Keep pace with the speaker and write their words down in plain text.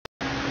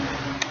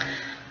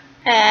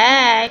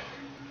Hey.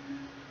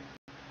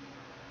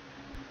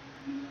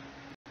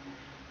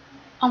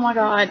 Oh my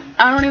god.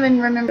 I don't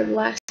even remember the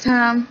last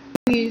time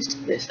we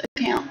used this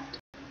account.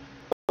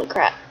 Holy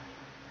crap.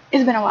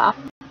 It's been a while.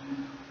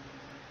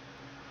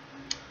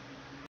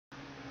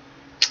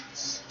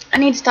 I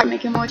need to start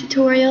making more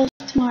tutorials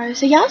tomorrow.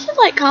 So y'all should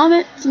like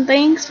comment some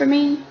things for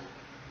me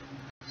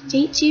to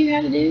teach you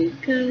how to do,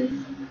 because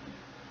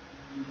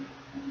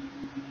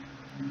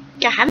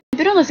I haven't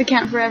been on this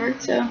account forever,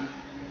 so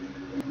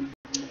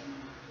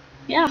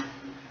yeah.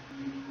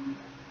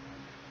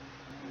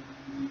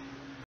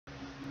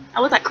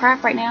 I look like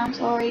crap right now, I'm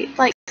sorry. It's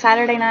like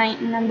Saturday night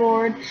and I'm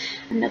bored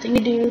and nothing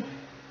to do.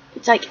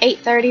 It's like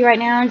 8:30 right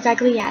now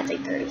exactly. Yeah, it's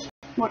 8:30.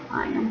 What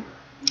I am.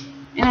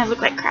 And I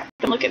look like crap.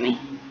 Don't look at me.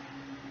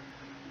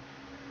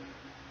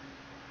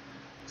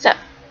 So,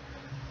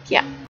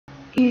 yeah.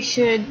 You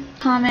should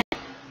comment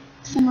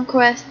some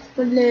requests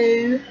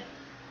below.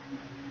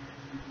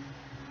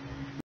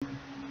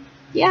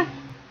 Yeah.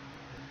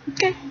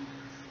 Okay.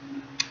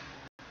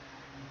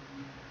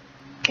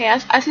 Okay,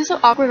 I feel so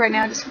awkward right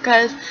now just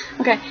because.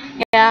 Okay,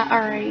 yeah,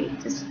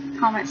 alright. Just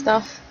comment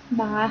stuff.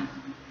 Bye.